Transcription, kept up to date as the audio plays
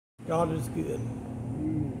God is good.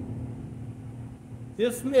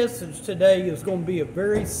 This message today is going to be a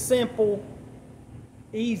very simple,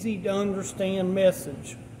 easy to understand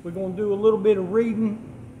message. We're going to do a little bit of reading.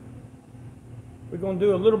 We're going to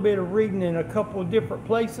do a little bit of reading in a couple of different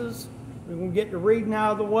places. We're going to get the reading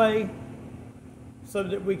out of the way so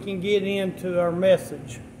that we can get into our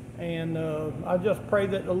message. And I just pray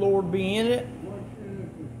that the Lord be in it,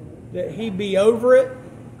 that He be over it,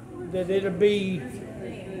 that it'll be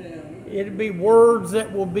words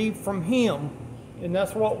that will be from Him. And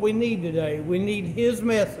that's what we need today. We need His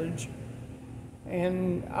message.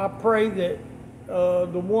 And I pray that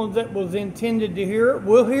the ones that was intended to hear it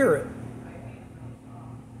will hear it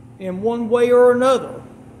in one way or another,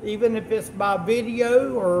 even if it's by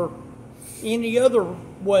video or any other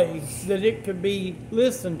way that it could be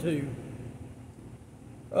listened to.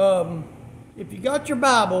 If you got your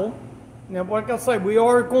Bible, now like I say, we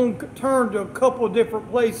are going to turn to a couple of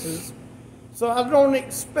different places, so I don't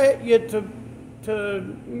expect you to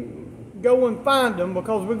go and find them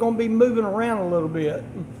because we're going to be moving around a little bit.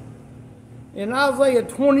 In Isaiah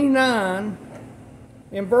 29,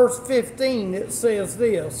 in verse 15, it says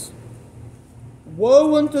this: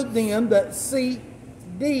 "Woe unto them that seek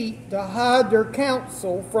deep to hide their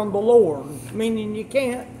counsel from the Lord," meaning you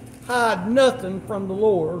can't hide nothing from the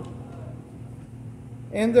Lord.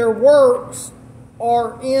 "And their works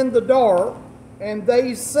are in the dark, and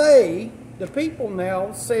they say," the people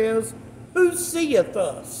now says, "Who seeth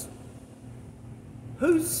us?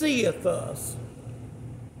 Who seeth us?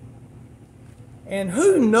 And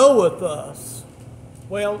who knoweth us?"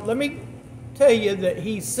 Well, let me tell you that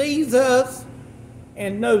He sees us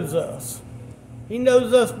and knows us. He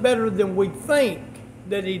knows us better than we think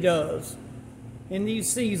that He does. And He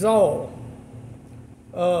sees all.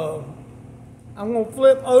 I'm going to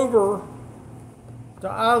flip over to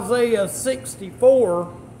Isaiah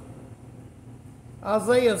 64.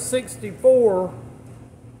 Isaiah 64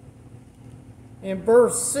 in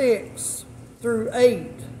verse 6 through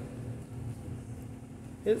 8.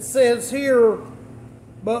 It says here,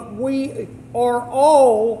 "But we are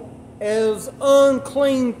all as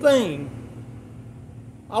unclean thing."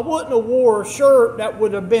 I wouldn't have wore a shirt that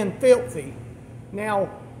would have been filthy. Now,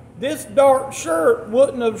 this dark shirt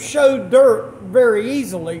wouldn't have showed dirt very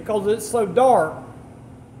easily because it's so dark.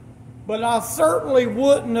 But I certainly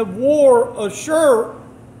wouldn't have wore a shirt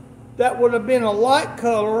that would have been a light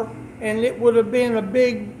color and it would have been a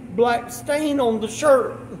big black stain on the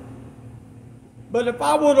shirt. But if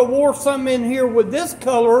I would have wore something in here with this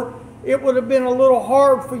color, it would have been a little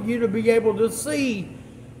hard for you to be able to see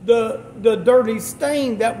the dirty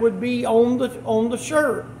stain that would be on the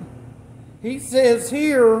shirt. He says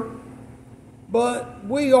here, "But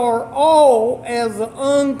we are all as an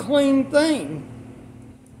unclean thing,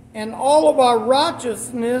 and all of our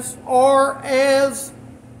righteousness are as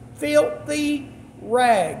filthy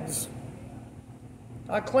rags."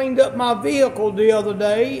 I cleaned up my vehicle the other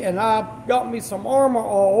day, and I got me some Armor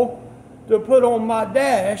All to put on my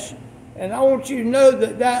dash. And I want you to know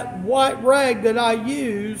that that white rag that I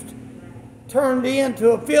used turned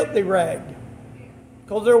into a filthy rag,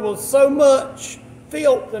 because there was so much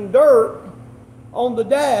filth and dirt on the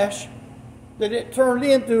dash that it turned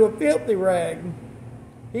into a filthy rag.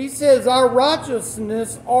 He says our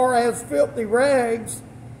righteousness are as filthy rags,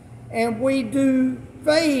 and we do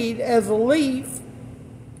fade as a leaf,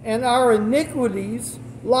 and our iniquities,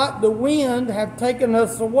 like the wind, have taken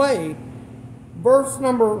us away. Verse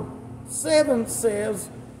number 7 says,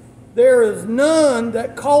 "There is none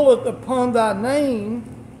that calleth upon thy name,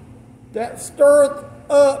 that stirreth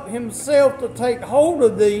up himself to take hold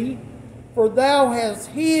of thee, for thou hast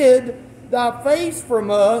hid thy face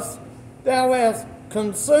from us, thou hast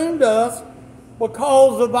consumed us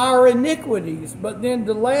because of our iniquities." But then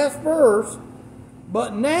the last verse,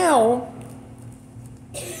 "But now,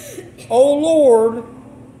 O Lord,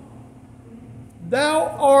 thou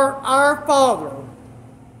art our Father."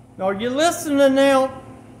 Now, are you listening now?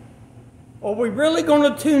 Are we really going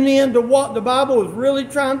to tune in to what the Bible is really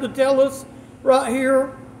trying to tell us right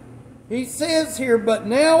here? He says here, "But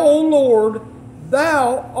now, O Lord,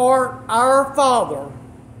 thou art our Father."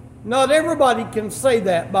 Not everybody can say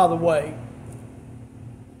that, by the way.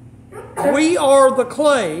 We are the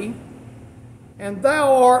clay, and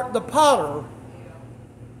thou art the potter,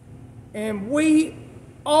 and we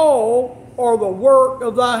all are the work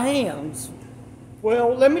of thy hands.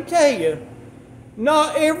 Well, let me tell you,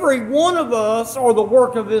 not every one of us are the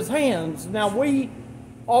work of His hands. Now, we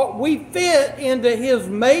fit into His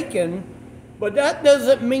making, but that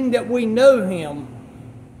doesn't mean that we know Him.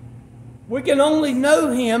 We can only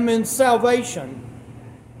know Him in salvation.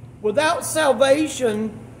 Without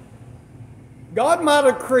salvation, God might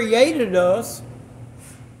have created us,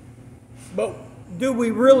 but do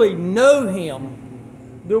we really know Him?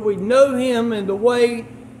 Do we know Him in the way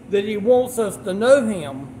that He wants us to know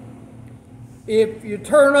Him? If you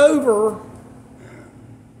turn over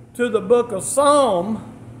to the book of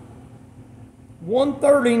Psalm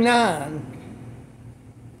 139,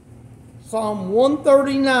 Psalm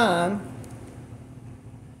 139,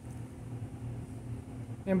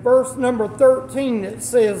 in verse number 13, it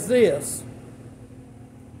says this: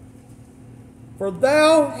 "For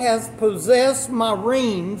thou hast possessed my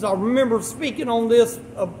reins." I remember speaking on this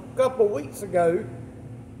a couple of weeks ago.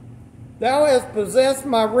 "Thou hast possessed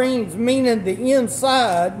my reins," meaning the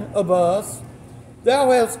inside of us.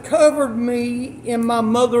 "Thou hast covered me in my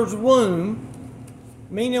mother's womb,"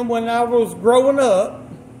 meaning when I was growing up,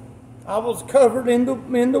 I was covered in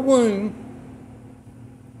the womb.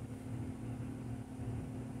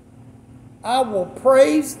 "I will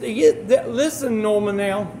praise thee." Listen, Norman,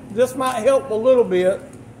 now. This might help a little bit.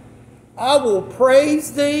 "I will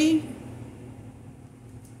praise thee,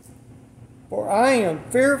 for I am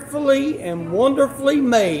fearfully and wonderfully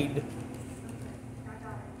made.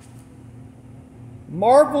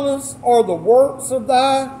 Marvelous are the works of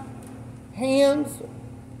thy hands."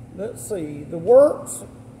 Let's see. "The works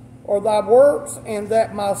are thy works, and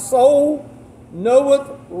that my soul knoweth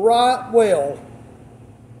right well.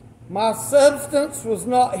 My substance was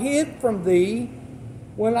not hid from thee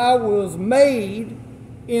when I was made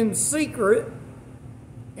in secret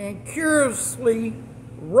and curiously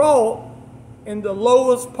wrought in the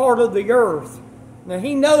lowest part of the earth." Now,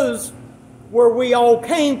 He knows where we all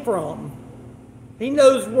came from. He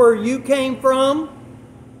knows where you came from.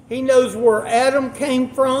 He knows where Adam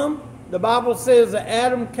came from. The Bible says that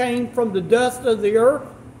Adam came from the dust of the earth.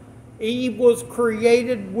 Eve was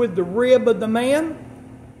created with the rib of the man.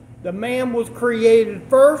 The man was created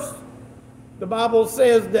first. The Bible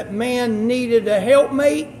says that man needed a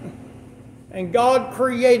helpmate, and God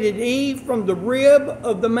created Eve from the rib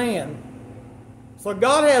of the man. So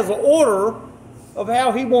God has an order of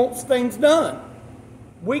how He wants things done.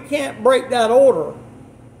 We can't break that order,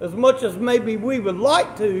 as much as maybe we would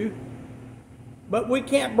like to, but we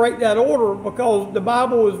can't break that order because the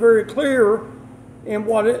Bible is very clear in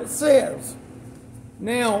what it says.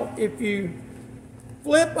 Now, if you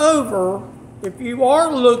flip over, if you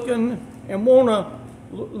are looking and want to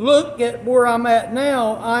look at where I'm at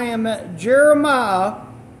now, I am at Jeremiah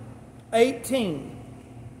 18.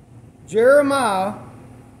 Jeremiah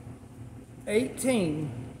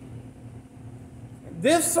 18.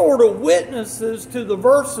 This sort of witnesses to the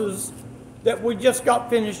verses that we just got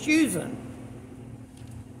finished using.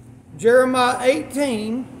 Jeremiah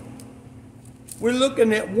 18, we're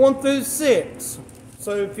looking at 1 through 6.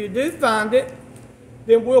 So if you do find it,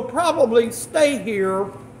 then we'll probably stay here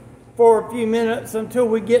for a few minutes until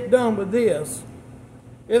we get done with this.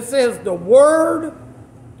 It says, "The word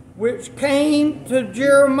which came to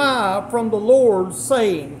Jeremiah from the Lord,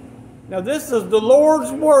 saying." Now this is the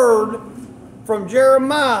Lord's word from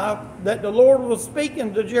Jeremiah that the Lord was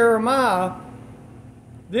speaking to Jeremiah.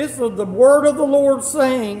 This is the word of the Lord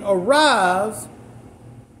saying, "Arise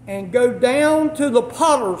and go down to the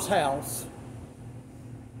potter's house."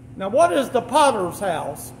 Now what is the potter's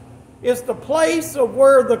house? It's the place of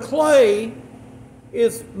where the clay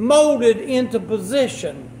is molded into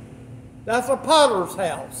position. That's a potter's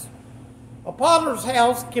house. A potter's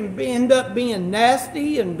house can end up being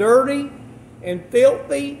nasty and dirty and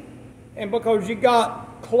filthy, and because you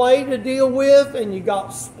got clay to deal with and you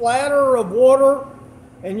got splatter of water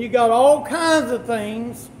and you got all kinds of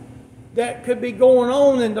things that could be going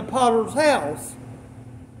on in the potter's house.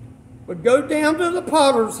 But go down to the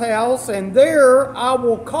potter's house, and there I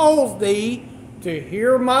will cause thee to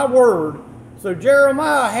hear my word. So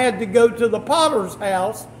Jeremiah had to go to the potter's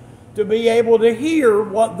house to be able to hear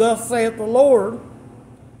what thus saith the Lord.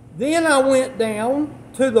 Then I went down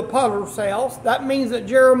to the potter's house. That means that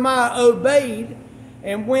Jeremiah obeyed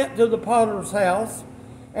and went to the potter's house.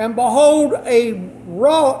 And behold, a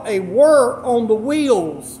work on the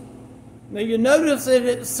wheels. Now you notice that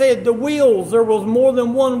it said the wheels. There was more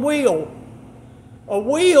than one wheel. A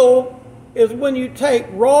wheel is when you take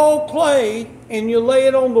raw clay and you lay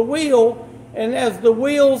it on the wheel, and as the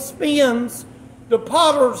wheel spins, the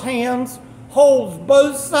potter's hands holds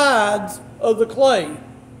both sides of the clay.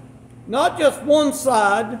 Not just one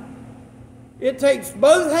side. It takes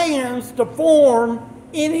both hands to form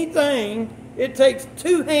anything. It takes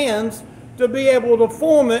two hands to be able to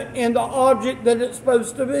form it in the object that it's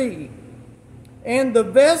supposed to be. And the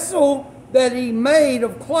vessel that he made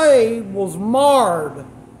of clay was marred.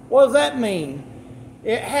 What does that mean?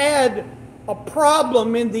 It had a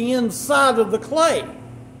problem in the inside of the clay,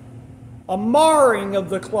 a marring of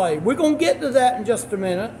the clay. We're going to get to that in just a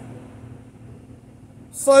minute.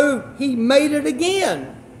 So he made it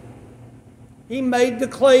again. He made the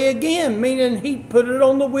clay again, meaning he put it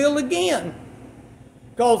on the wheel again.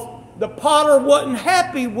 Because the potter wasn't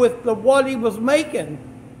happy with what he was making.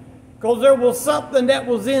 Because there was something that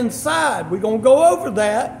was inside. We're going to go over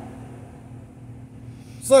that.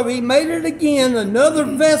 So he made it again, another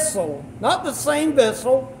vessel. Not the same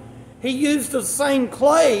vessel. He used the same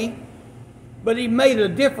clay, but he made a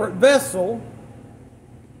different vessel,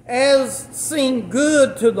 as seemed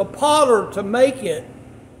good to the potter to make it.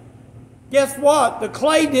 Guess what? The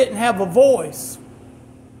clay didn't have a voice.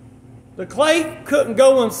 The clay couldn't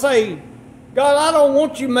go and say, God, I don't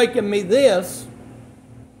want you making me this.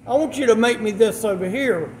 I want you to make me this over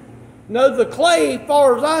here. No, the clay, as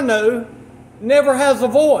far as I know, never has a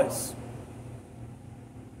voice.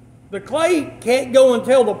 The clay can't go and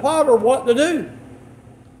tell the potter what to do.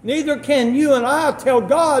 Neither can you and I tell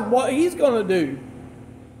God what he's going to do.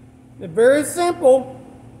 It's very simple.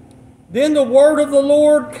 Then the word of the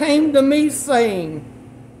Lord came to me saying,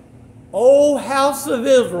 O house of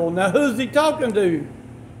Israel. Now who's he talking to?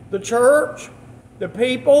 The church, the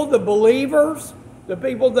people, the believers, the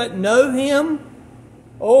people that know him.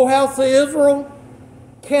 O house of Israel,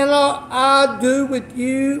 cannot I do with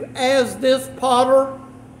you as this potter?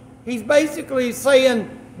 He's basically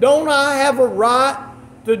saying, don't I have a right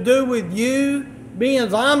to do with you,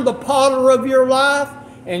 being I'm the potter of your life,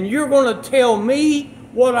 and you're going to tell me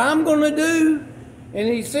what I'm going to do? And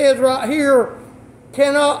he says right here,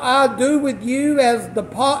 cannot I do with you as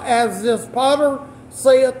this potter,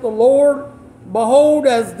 saith the Lord? Behold,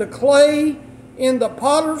 as the clay in the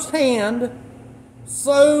potter's hand,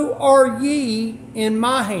 so are ye in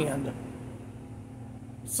my hand.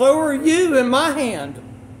 So are you in my hand,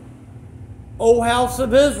 O house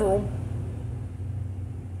of Israel.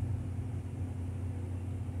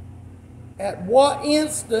 At what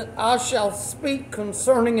instant I shall speak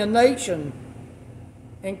concerning a nation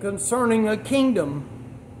and concerning a kingdom,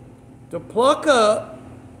 to pluck up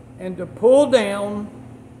and to pull down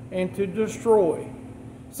and to destroy.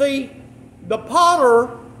 See, the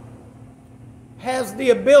potter has the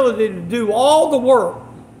ability to do all the work.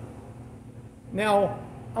 Now,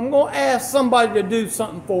 I'm going to ask somebody to do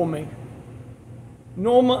something for me.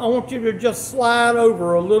 Norma, I want you to just slide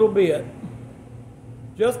over a little bit.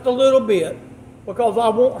 Just a little bit. Because I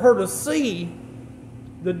want her to see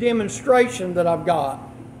the demonstration that I've got.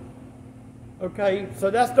 Okay, so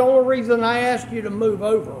that's the only reason I asked you to move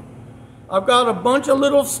over. I've got a bunch of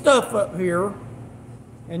little stuff up here.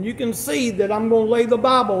 And you can see that I'm going to lay the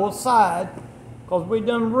Bible aside, because we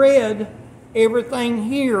done read everything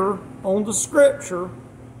here on the scripture.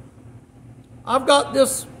 I've got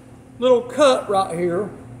this little cut right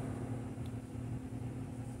here.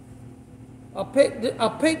 I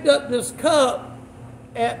picked up this cup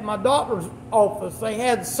at my doctor's office. They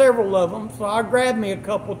had several of them, so I grabbed me a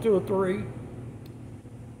couple, 2 or 3.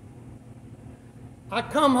 I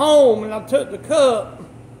come home and I took the cup,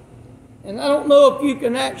 and I don't know if you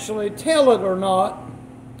can actually tell it or not,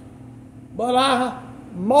 but I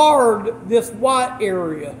marred this white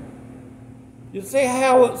area. You see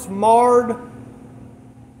how it's marred?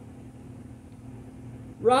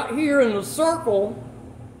 Right here in the circle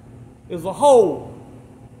is a hole.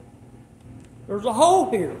 There's a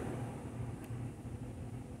hole here.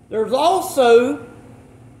 There's also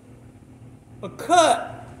a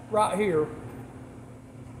cut right here.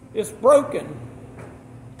 It's broken.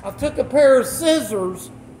 I took a pair of scissors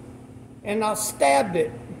and I stabbed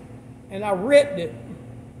it and I ripped it.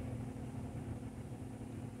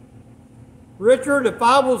 Richard, if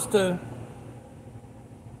I was to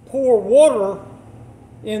pour water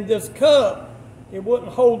in this cup, it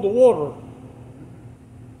wouldn't hold the water.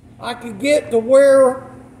 I could get to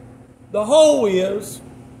where the hole is,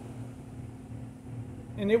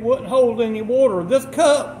 and it wouldn't hold any water. This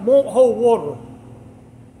cup won't hold water.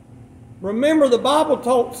 Remember, the Bible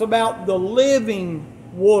talks about the living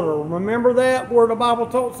water. Remember that, where the Bible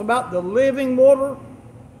talks about the living water?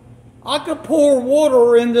 I could pour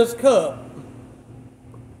water in this cup.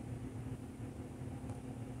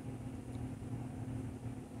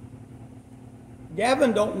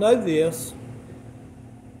 Gavin don't know this.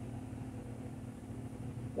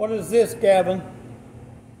 What is this, Gavin?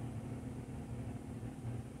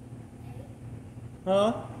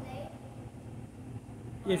 Huh?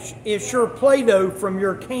 It's your Play-Doh from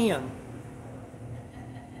your can.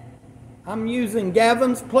 I'm using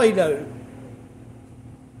Gavin's Play-Doh.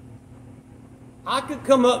 I could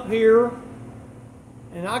come up here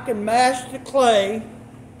and I can mash the clay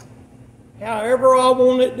however I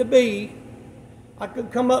want it to be. I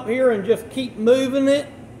could come up here and just keep moving it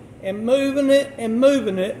and moving it and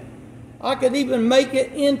moving it. I could even make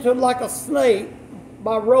it into like a snake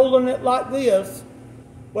by rolling it like this,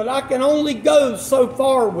 but I can only go so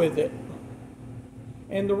far with it.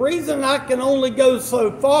 And the reason I can only go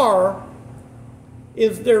so far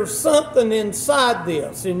is there's something inside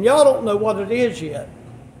this, and y'all don't know what it is yet.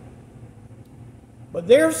 But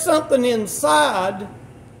there's something inside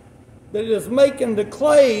that is making the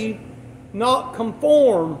clay not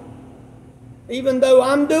conform. Even though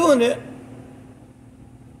I'm doing it,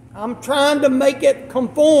 I'm trying to make it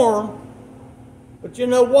conform. But you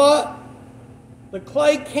know what? The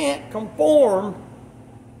clay can't conform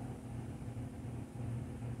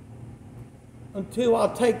until I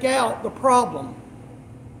take out the problem.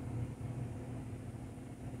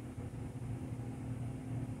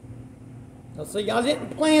 Now see, I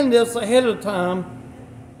didn't plan this ahead of time.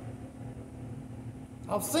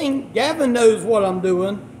 I've seen, Gavin knows what I'm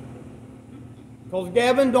doing. Because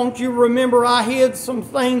Gavin, don't you remember I hid some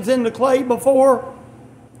things in the clay before?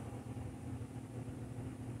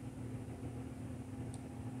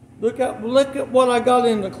 Look at what I got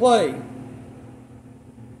in the clay.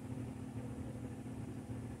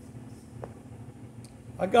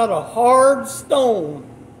 I got a hard stone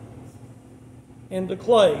in the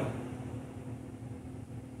clay.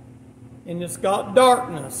 And it's got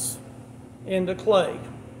darkness in the clay.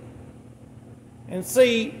 And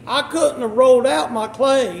see, I couldn't have rolled out my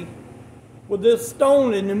clay with this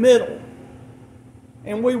stone in the middle.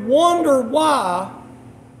 And we wonder why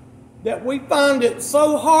that we find it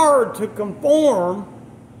so hard to conform.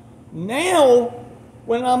 Now,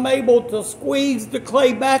 when I'm able to squeeze the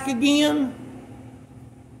clay back again,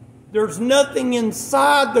 there's nothing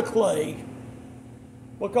inside the clay,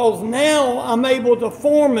 because now I'm able to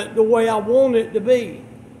form it the way I want it to be.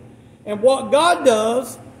 And what God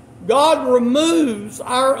does, God removes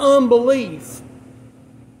our unbelief.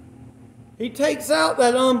 He takes out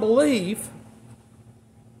that unbelief.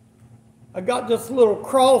 I got this little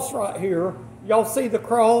cross right here. Y'all see the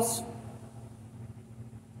cross?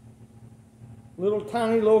 Little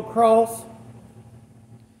tiny little cross.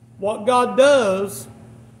 What God does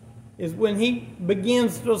is when He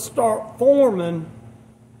begins to start forming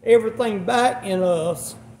everything back in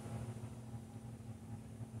us,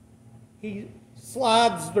 He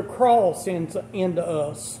slides the cross into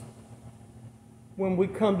us when we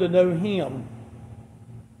come to know Him.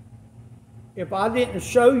 If I didn't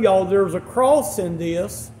show y'all there's a cross in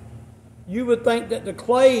this, you would think that the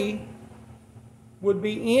clay would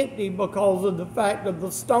be empty because of the fact of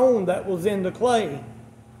the stone that was in the clay.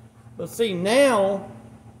 But see, now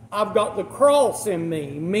I've got the cross in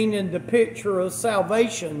me, meaning the picture of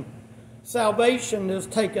salvation. Salvation is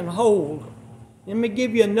taking hold. Let me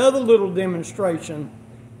give you another little demonstration.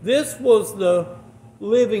 This was the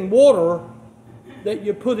living water that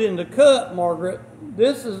you put in the cup, Margaret.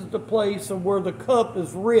 This is the place of where the cup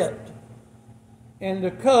is ripped. And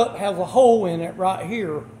the cup has a hole in it right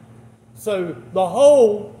here. So the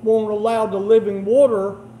hole won't allow the living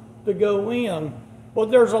water to go in.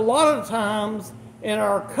 But there's a lot of times in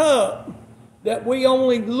our cup that we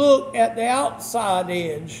only look at the outside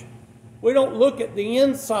edge. We don't look at the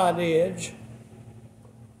inside edge.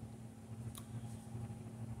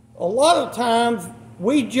 A lot of times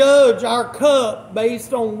we judge our cup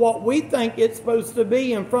based on what we think it's supposed to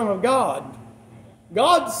be in front of God.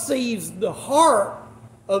 God sees the heart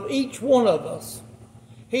of each one of us.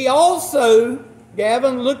 He also,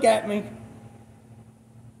 Gavin, look at me.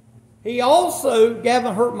 He also,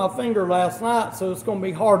 Gavin hurt my finger last night, so it's going to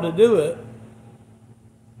be hard to do it.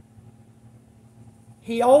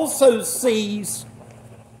 He also sees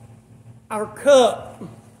our cup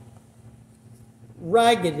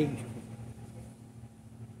raggedy.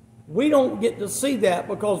 We don't get to see that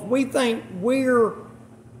because we think we're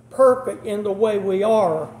perfect in the way we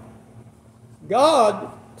are.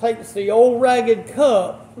 God takes the old ragged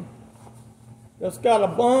cup that's got a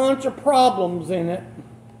bunch of problems in it.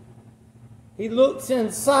 He looks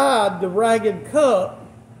inside the ragged cup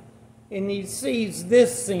and he sees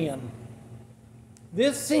this sin.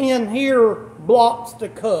 This sin here blocks the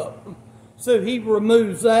cup, so he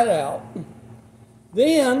removes that out.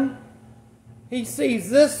 Then he sees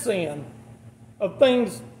this sin of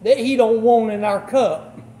things that he don't want in our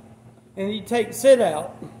cup, and he takes it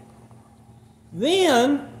out.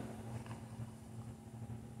 Then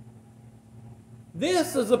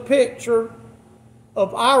this is a picture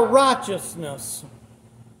of our righteousness,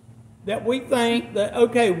 that we think that,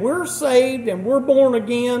 okay, we're saved and we're born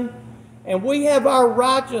again and we have our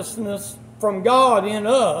righteousness from God in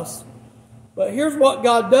us. But here's what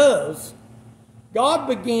God does. God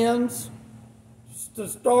begins to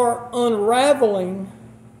start unraveling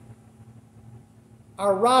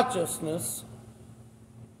our righteousness,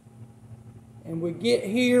 and we get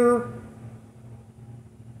here.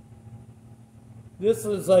 This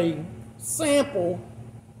is a sample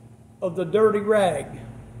of the dirty rag.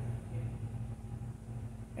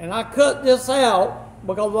 And I cut this out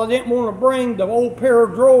because I didn't want to bring the old pair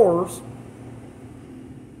of drawers.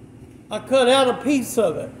 I cut out a piece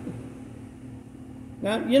of it.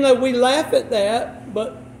 Now, you know, we laugh at that,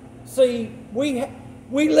 but see, we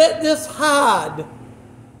let this hide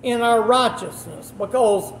in our righteousness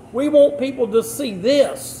because we want people to see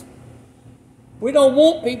this. We don't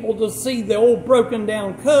want people to see the old broken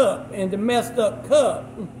down cup and the messed up cup.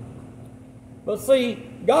 But see,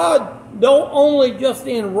 God don't only just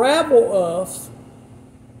unravel us,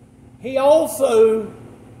 He also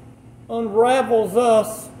unravels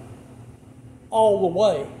us all the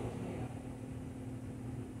way.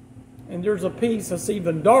 And there's a piece that's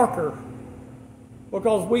even darker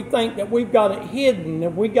because we think that we've got it hidden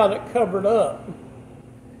and we got it covered up.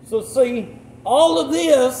 So see, all of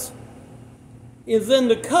this is in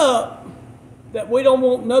the cup that we don't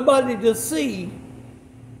want nobody to see.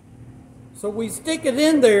 So we stick it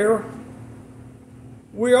in there.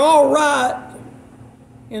 We're all right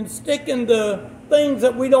in sticking the things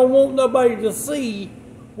that we don't want nobody to see.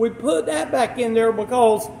 We put that back in there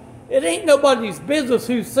because it ain't nobody's business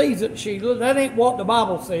who sees it, Sheila. That ain't what the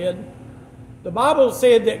Bible said. The Bible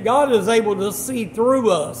said that God is able to see through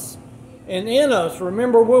us and in us.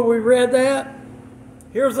 Remember where we read that?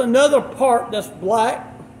 Here's another part that's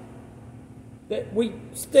black that we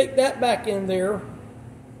stick that back in there.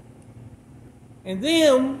 And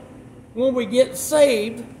then when we get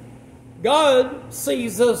saved, God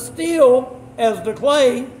sees us still as the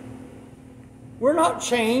clay. We're not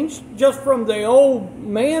changed just from the old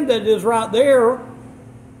man that is right there.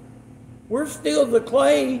 We're still the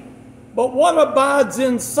clay. But what abides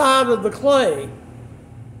inside of the clay?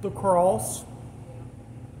 The cross.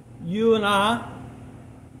 You and I.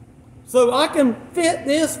 So I can fit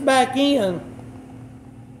this back in.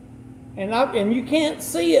 And you can't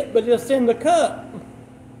see it, but it's in the cup.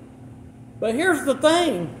 But here's the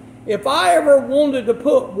thing. If I ever wanted to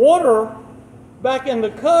put water back in the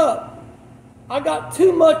cup, I got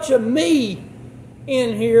too much of me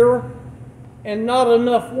in here and not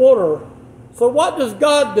enough water. So what does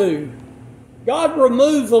God do? God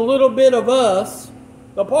removes a little bit of us,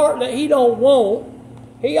 the part that He don't want.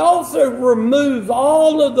 He also removes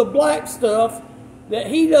all of the black stuff that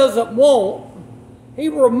He doesn't want. He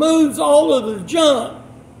removes all of the junk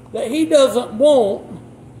that He doesn't want.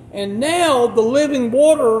 And now the living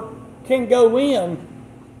water can go in.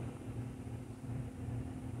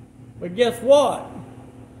 But guess what?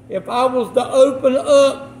 If I was to open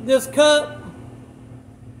up this cup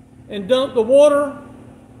and dump the water,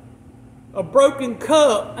 a broken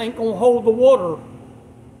cup ain't going to hold the water.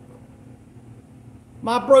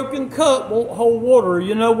 My broken cup won't hold water.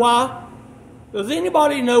 You know why? Does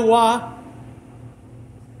anybody know why?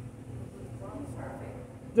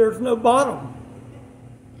 There's no bottom.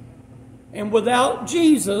 And without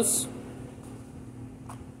Jesus,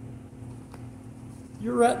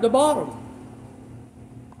 you're at the bottom.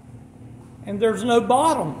 And there's no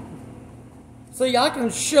bottom. See, I can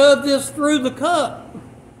shove this through the cup,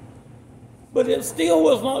 but it still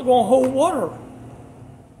was not going to hold water.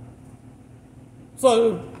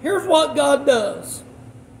 So here's what God does.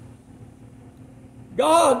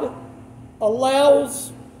 God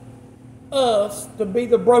allows us to be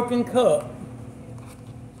the broken cup.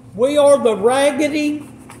 We are the raggedy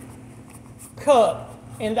cup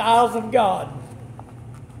in the eyes of God.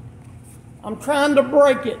 I'm trying to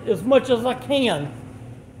break it as much as I can.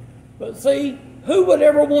 But see, who would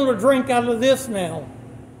ever want to drink out of this now?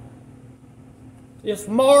 It's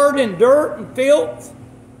marred in dirt and filth.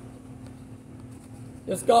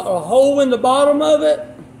 It's got a hole in the bottom of it.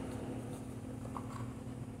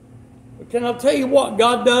 But can I tell you what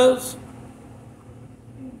God does?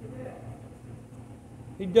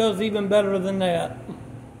 He does even better than that.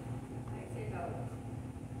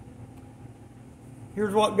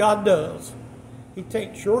 Here's what God does. He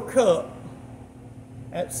takes your cup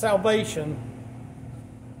at salvation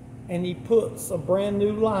and He puts a brand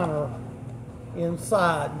new liner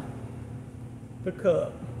inside the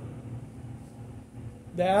cup.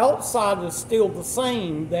 The outside is still the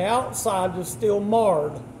same. The outside is still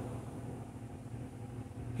marred.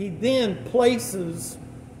 He then places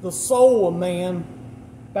the soul of man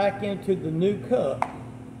back into the new cup.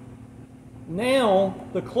 Now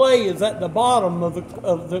the clay is at the bottom of the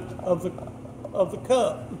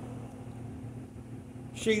cup.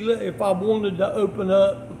 Sheila, if I wanted to open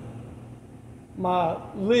up my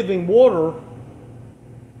living water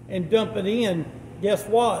and dump it in, guess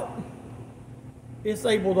what? It's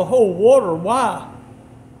able to hold water. Why?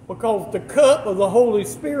 Because the cup of the Holy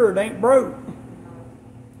Spirit ain't broke.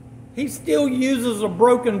 He still uses a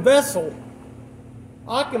broken vessel.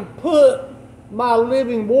 I can put my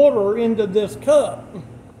living water into this cup.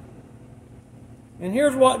 And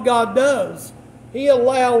here's what God does. He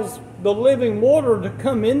allows the living water to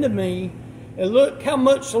come into me. And look how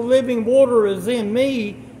much the living water is in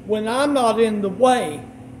me when I'm not in the way.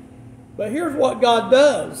 But here's what God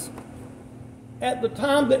does. At the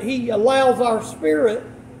time that He allows our spirit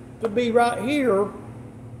to be right here,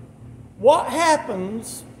 what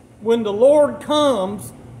happens when the Lord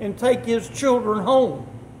comes and take His children home?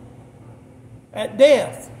 At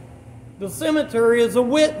death, the cemetery is a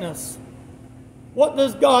witness. What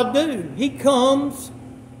does God do? He comes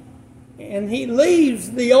and He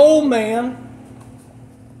leaves the old man.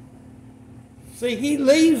 See, He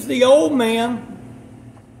leaves the old man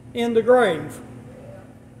in the grave.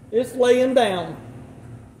 It's laying down.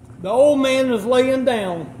 The old man is laying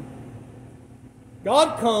down.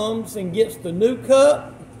 God comes and gets the new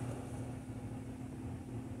cup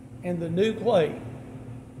and the new clay.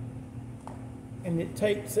 And it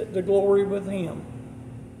takes it to glory with Him.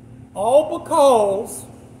 All because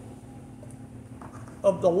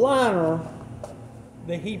of the liner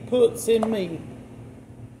that He puts in me.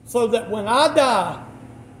 So that when I die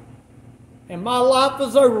and my life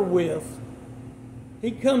is over with,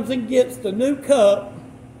 He comes and gets the new cup.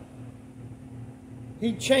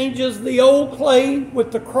 He changes the old clay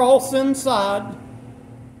with the cross inside.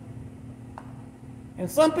 And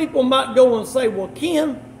some people might go and say, well,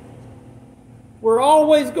 Ken, you're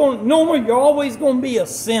always going to be a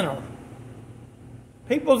sinner.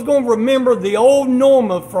 People's going to remember the old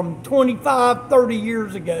Norma from 25, 30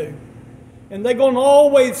 years ago. And they're going to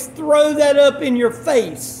always throw that up in your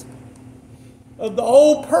face of the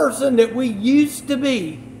old person that we used to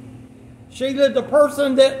be. Sheila, the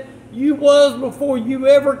person that you was before you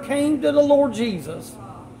ever came to the Lord Jesus.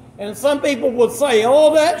 And some people would say,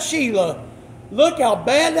 oh, that Sheila, look how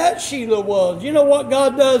bad that Sheila was. You know what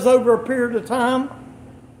God does over a period of time?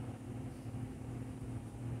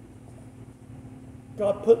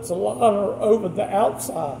 God puts a liner over the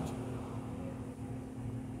outside.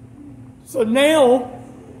 So now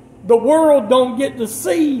the world don't get to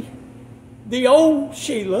see the old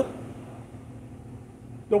Sheila.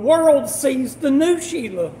 The world sees the new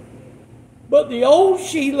Sheila. But the old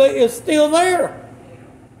Sheila is still there.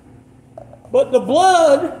 But the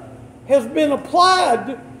blood has been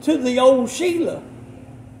applied to the old Sheila.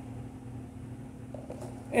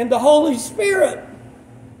 And the Holy Spirit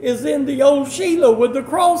is in the old Sheila with the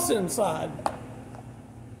cross inside.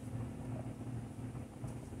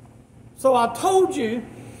 So I told you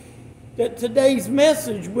that today's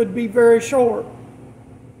message would be very short.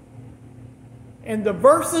 And the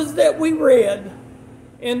verses that we read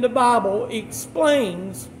in the Bible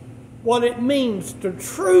explains what it means to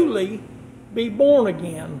truly be born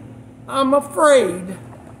again. I'm afraid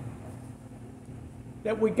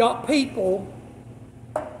that we got people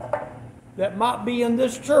that might be in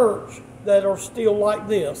this church that are still like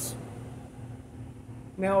this.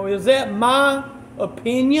 Now, is that my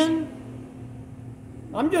opinion?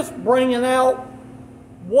 I'm just bringing out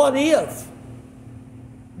what if.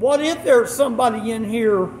 What if there's somebody in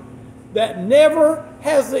here that never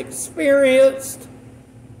has experienced,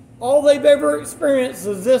 all they've ever experienced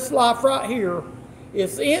is this life right here.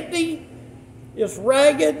 It's empty, it's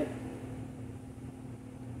ragged.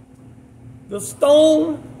 The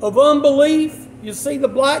stone of unbelief, you see the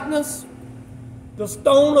blackness? The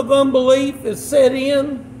stone of unbelief is set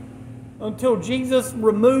in until Jesus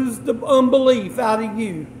removes the unbelief out of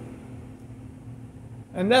you.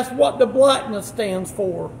 And that's what the blackness stands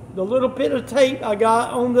for. The little bit of tape I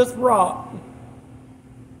got on this rock.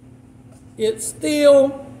 It's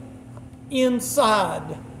still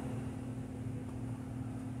inside.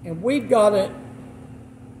 And we've got it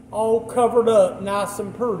all covered up nice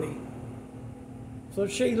and pretty. So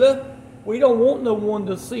Sheila, we don't want no one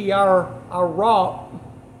to see our rock.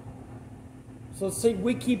 So see,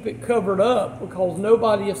 we keep it covered up because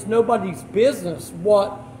it's nobody's business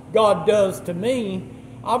what God does to me.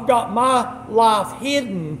 I've got my life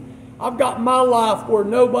hidden. I've got my life where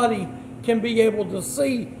nobody can be able to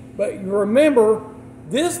see. But you remember,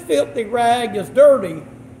 this filthy rag is dirty.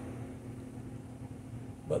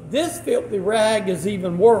 But this filthy rag is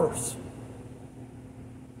even worse.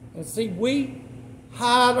 And see, we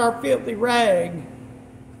hide our filthy rag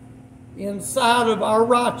inside of our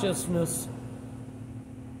righteousness.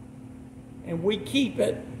 and we keep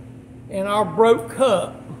it in our broke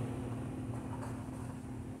cup.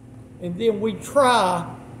 And then we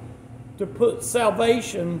try to put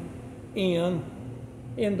salvation in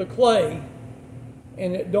the clay,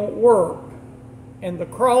 and it don't work. And the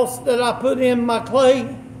cross that I put in my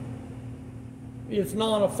clay is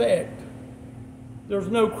non-effect. There's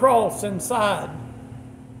no cross inside.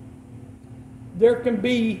 There can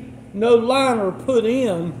be no liner put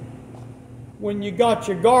in when you got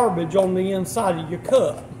your garbage on the inside of your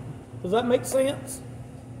cup. Does that make sense?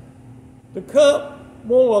 The cup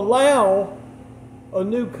won't allow a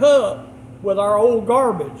new cup with our old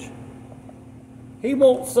garbage. He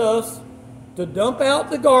wants us to dump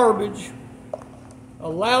out the garbage,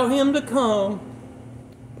 allow Him to come,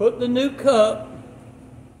 put the new cup,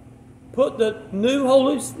 put the new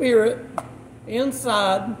Holy Spirit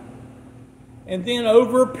inside, and then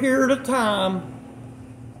over a period of time,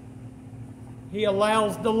 He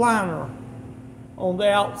allows the liner on the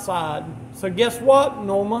outside. So guess what,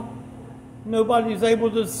 Norma? Nobody's able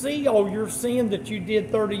to see all your sin that you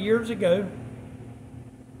did 30 years ago.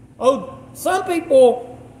 Oh, some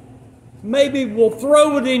people maybe will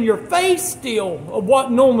throw it in your face still of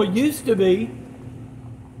what Norma used to be.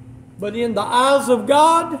 But in the eyes of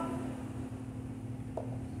God,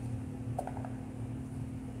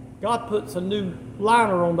 God puts a new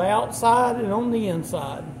liner on the outside and on the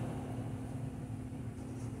inside.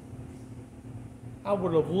 I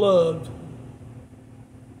would have loved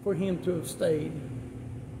for him to have stayed,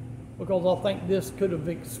 because I think this could have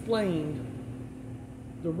explained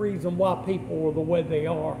the reason why people are the way they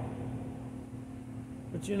are.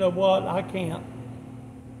 But you know what? I can't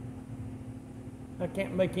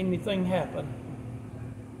make anything happen.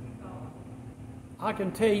 I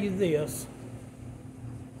can tell you this.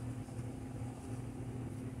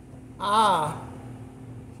 I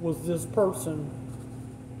was this person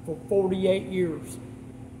for 48 years.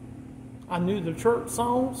 I knew the church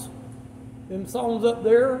songs. Them songs up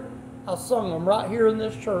there, I sung them right here in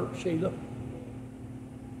this church, Sheila.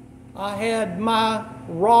 I had my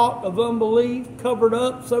rot of unbelief covered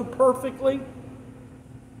up so perfectly,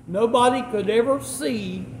 nobody could ever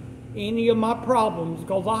see any of my problems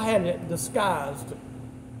because I had it disguised.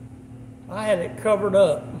 I had it covered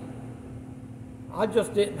up. I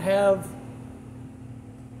just didn't have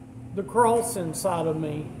the cross inside of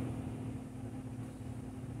me.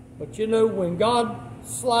 But you know, when God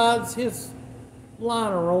slides His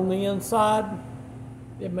liner on the inside,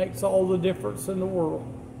 it makes all the difference in the world.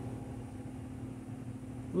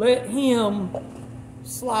 Let Him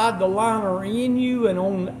slide the liner in you and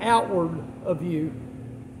on the outward of you.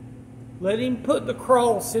 Let Him put the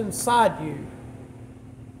cross inside you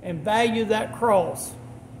and value that cross.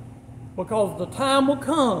 Because the time will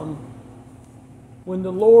come when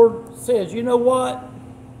the Lord says, you know what?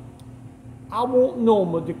 I want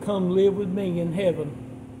Norma to come live with me in heaven.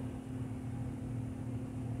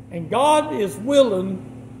 And God is willing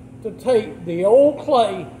to take the old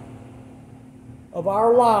clay of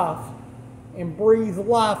our life and breathe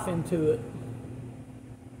life into it.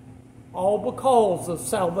 All because of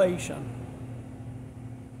salvation.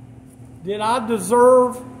 Did I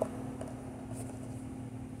deserve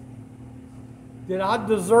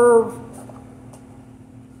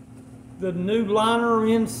the new liner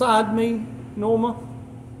inside me, Norma?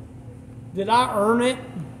 Did I earn it?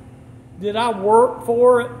 Did I work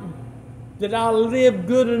for it? Did I live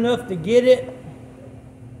good enough to get it?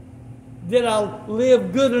 Did I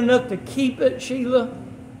live good enough to keep it, Sheila?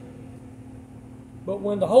 But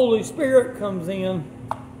when the Holy Spirit comes in,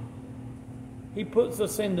 He puts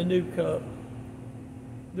us in the new cup.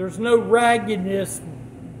 There's no raggedness,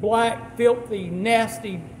 black, filthy,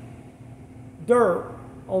 nasty dirt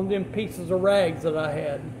on them pieces of rags that I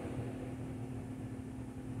had.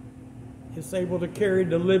 It's able to carry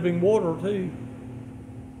the living water too.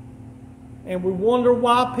 And we wonder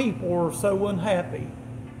why people are so unhappy.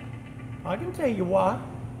 I can tell you why.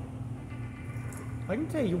 I can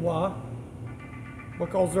tell you why.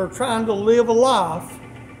 Because they're trying to live a life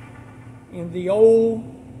in the old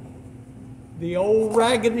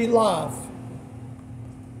raggedy life.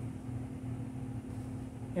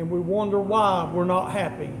 And we wonder why we're not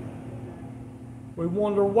happy. We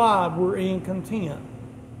wonder why we're incontent.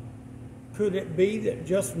 Could it be that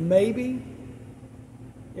just maybe,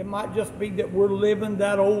 it might just be that we're living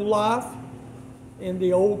that old life in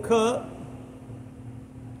the old cup,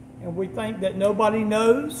 and we think that nobody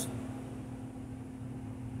knows?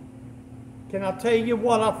 Can I tell you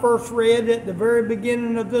what I first read at the very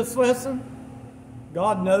beginning of this lesson?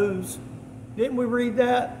 God knows. Didn't we read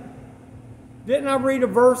that? Didn't I read a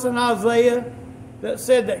verse in Isaiah that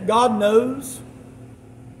said that God knows?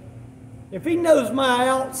 If he knows my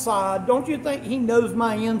outside, don't you think he knows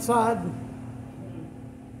my inside?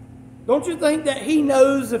 Don't you think that he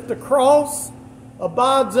knows if the cross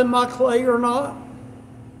abides in my clay or not?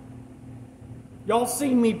 Y'all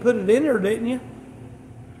seen me put it in there, didn't you?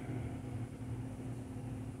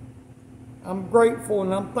 I'm grateful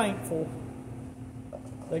and I'm thankful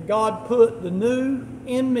that God put the new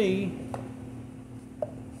in me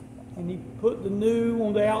and he put the new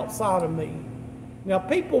on the outside of me. Now,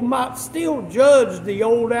 people might still judge the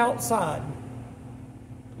old outside,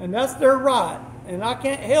 and that's their right, and I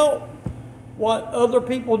can't help what other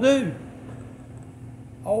people do.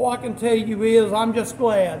 All I can tell you is I'm just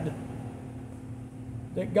glad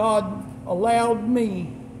that God allowed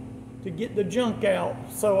me to get the junk out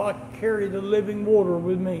so I could carry the living water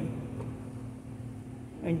with me.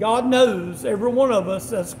 And God knows every one of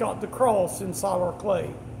us that's got the cross inside our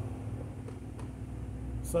clay.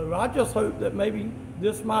 So I just hope that maybe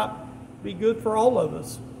this might be good for all of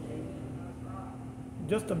us.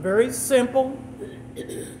 Just a very simple,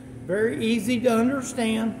 very easy to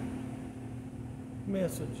understand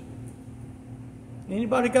message.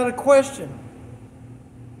 Anybody got a question?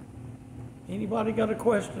 Anybody got a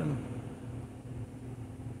question?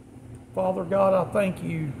 Father God, I thank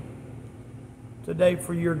you today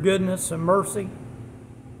for your goodness and mercy.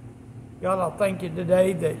 God, I thank you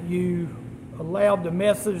today that you allowed the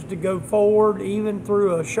message to go forward even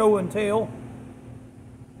through a show and tell.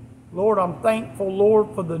 Lord, I'm thankful,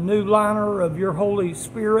 Lord, for the new liner of your Holy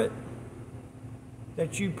Spirit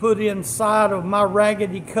that you put inside of my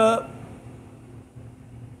raggedy cup.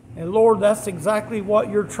 And Lord, that's exactly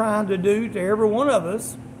what you're trying to do to every one of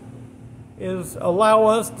us, is allow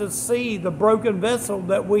us to see the broken vessel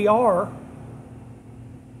that we are.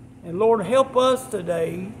 And Lord, help us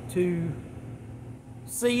today to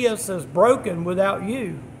see us as broken without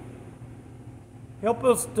you. Help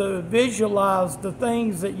us to visualize the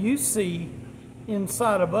things that you see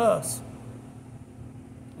inside of us.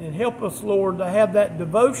 And help us, Lord, to have that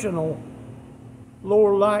devotional,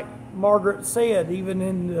 Lord, like Margaret said, even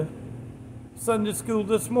in the Sunday school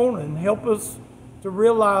this morning. Help us to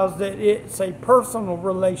realize that it's a personal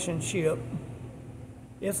relationship.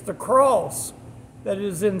 It's the cross that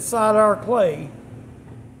is inside our clay.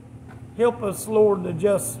 Help us, Lord, to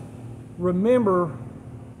just remember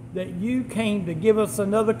that you came to give us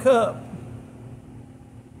another cup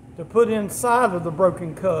to put inside of the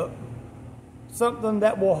broken cup, something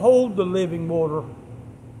that will hold the living water.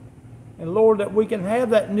 And Lord, that we can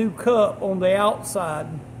have that new cup on the outside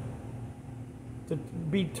to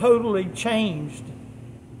be totally changed.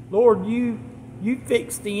 Lord, you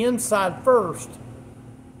fixed the inside first.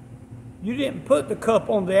 You didn't put the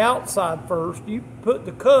cup on the outside first. You put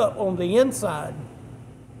the cup on the inside,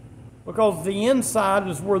 because the inside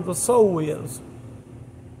is where the soul is.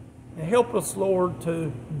 And help us, Lord,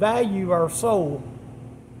 to value our soul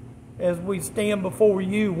as we stand before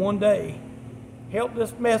you one day. Help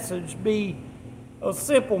this message be a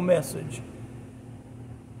simple message.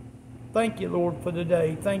 Thank you, Lord, for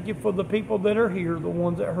today. Thank you for the people that are here, the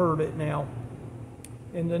ones that heard it now.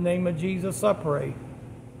 In the name of Jesus, I pray.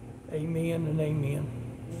 Amen and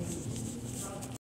amen.